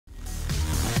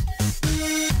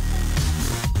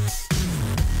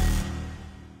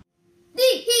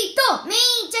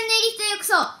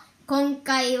今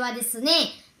回はですね、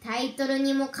タイトル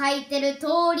にも書いてる通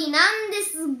りなんで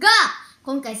すが、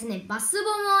今回ですね、バスボム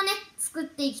をね、作っ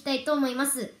ていきたいと思いま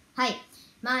す。はい。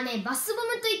まあね、バスボ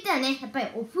ムといったらね、やっぱり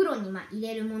お風呂に入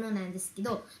れるものなんですけ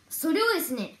ど、それをで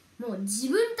すね、もう自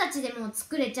分たちでも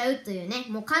作れちゃうというね、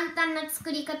もう簡単な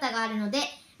作り方があるので、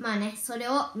まあね、それ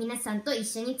を皆さんと一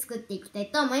緒に作っていきた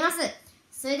いと思います。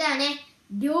それではね、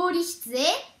料理室へ、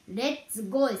レッツ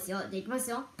ゴーですよ。で、いきます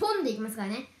よ。ポンでいきますから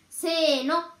ね。せー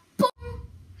の、ポン。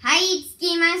はい、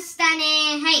着きました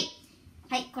ね。はい。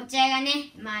はい、こちらがね、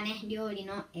まあね、料理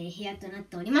の、部屋となっ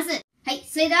ております。はい、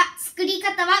それでは作り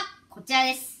方はこちら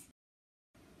です。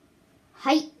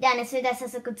はい、ではね、それでは早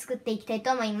速作っていきたい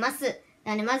と思います。で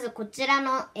はね、まずこちら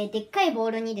の、でっかいボ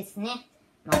ウルにですね、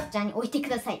こちらに置いてく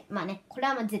ださい。まあね、これ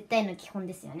はもう絶対の基本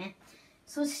ですよね。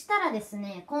そしたらです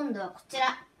ね、今度はこち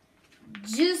ら、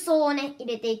重曹をね、入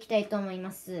れていきたいと思い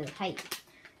ます。はい。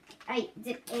はい、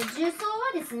重曹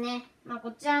はですね、まあ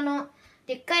こちらの、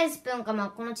でっかいスプーンか、まあ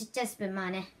このちっちゃいスプーン、ま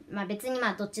あね、まあ別にま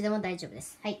あどっちでも大丈夫で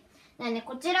す。はい。なので、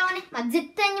こちらをね、まあ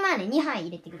絶対にまあね、2杯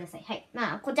入れてください。はい。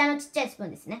まあこちらのちっちゃいスプー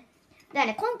ンですね。では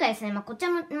ね、今回ですね、まあこち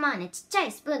らもまあね、ちっちゃ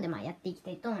いスプーンでまあやっていき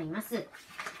たいと思います。で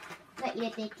は入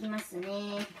れていきますね。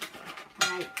はい。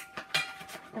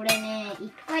これね、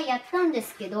一回やったんで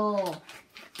すけど、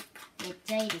めっ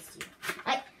ちゃいいですよ。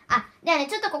はい。あ、ではね、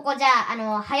ちょっとここじゃ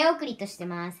あ、早送りとして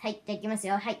ます。はい。じゃあいきます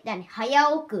よ。はい。ではね、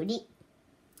早送り。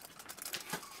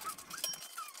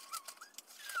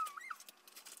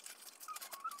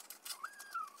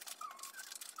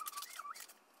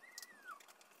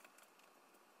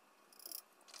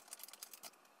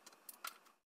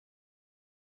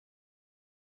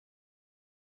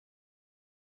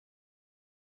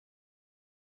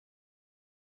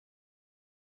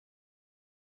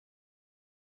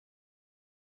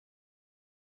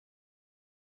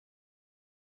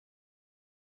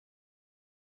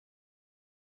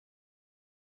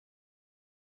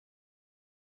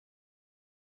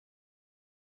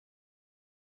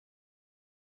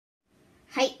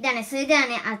はい。ではね、それでは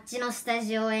ね、あっちのスタ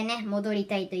ジオへね、戻り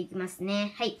たいといきます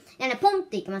ね。はい。ではね、ポンっ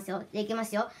ていきますよ。で、いきま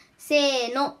すよ。せ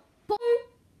ーの、ポン。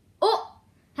お、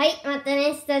はい。また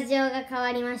ね、スタジオが変わ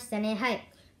りましたね。はい。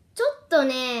ちょっと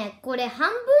ね、これ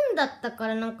半分だったか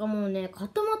らなんかもうね、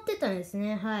固まってたんです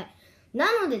ね。はい。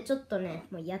なのでちょっとね、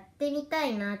もうやってみた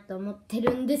いなと思って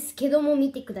るんですけども、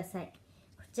見てください。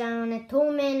こちらのね、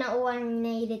透明なお椀に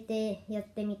ね、入れてやっ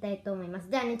てみたいと思います。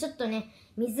ではね、ちょっとね、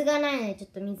水がないので、ちょ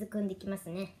っと水汲んできます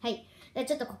ね。はい。では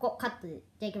ちょっとここカットで、じ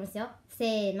ゃあいきますよ。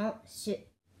せーの、シュ。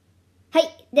は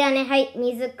い。ではね、はい。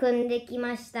水汲んでき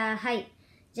ました。はい。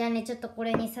じゃあね、ちょっとこ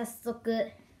れに早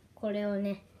速、これを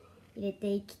ね、入れ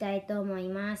ていきたいと思い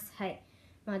ます。はい。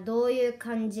まあ、どういう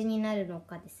感じになるの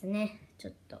かですね。ち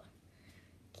ょっと、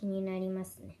気になりま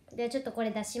すね。ではちょっとこ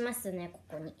れ出しますね、こ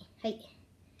こに。はい。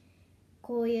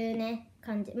こういうね、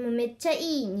感じ。もうめっちゃ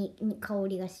いい香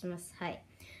りがします。はい。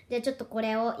じゃあちょっとこ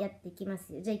れをやっていきま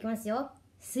すよ。じゃあいきますよ。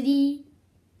3、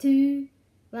2、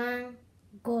1、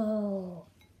GO!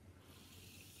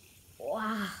 わ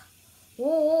あ。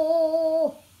お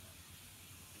ー。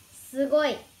すご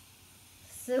い。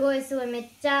すごい。めっ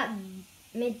ち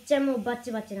ゃもうバ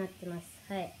チバチなってます。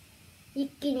はい。一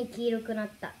気に黄色くなっ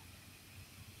た。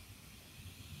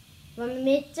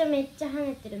めっちゃ跳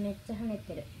ねて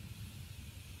る。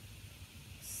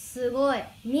すごい。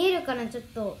見えるかな？ちょっ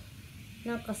と、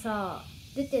なんかさ、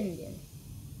出てんだよね。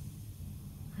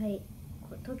はい。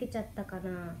これ溶けちゃったか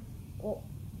な？お。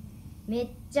めっ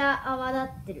ちゃ泡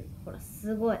立ってる。ほら、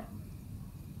すごい。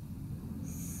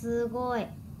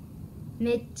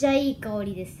めっちゃいい香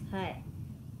りです。はい。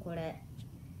これ。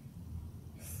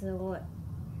すごい。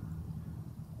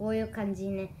こういう感じ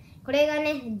にね。これが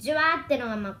ね、ジュワーっての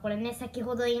が、まあこれね、先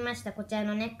ほど言いました、こちら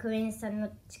のね、クエン酸の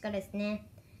力ですね。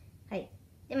はい。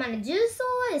で、まあね、重曹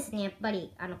はですね、やっぱ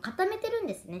り、固めてるん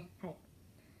ですね。はい。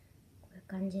こういう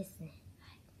感じですね。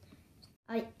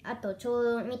はい。あと、ちょう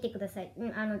ど見てください。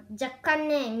若干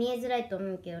ね、見えづらいと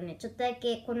思うけどね、ちょっとだ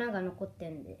け粉が残って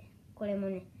るんで、これも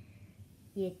ね、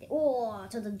入れて、おー、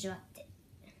ちょっとジュワって。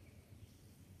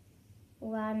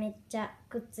うわー、めっちゃ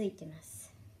くっついてま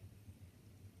す。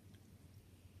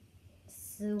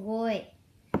すごい。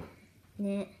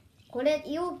ね。これ、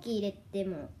容器入れて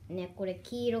も、ね、これ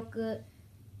黄色く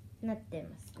なって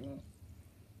ますね。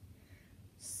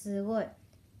すごい。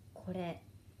これ、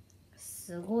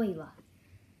すごいわ。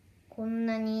こん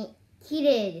なに綺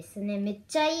麗ですね。めっ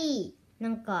ちゃいい。な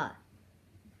んか、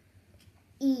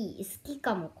好き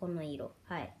かも、この色。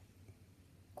はい。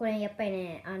これ、やっぱり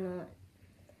ね、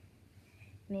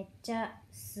めっちゃ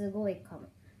すごいかも。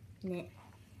ね。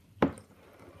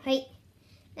はい。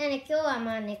ではね、今日は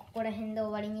まあね、ここら辺で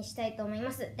終わりにしたいと思い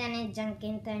ます。ではね、じゃんけ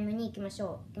んタイムに行きまし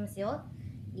ょう。いきますよ。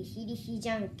リヒリヒじ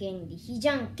ゃんけん、リヒじ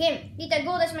ゃんけん。リータ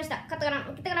5を出しました。勝ったかな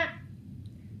負けたかな。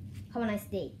Have a nice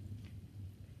day。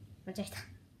間違え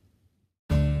た。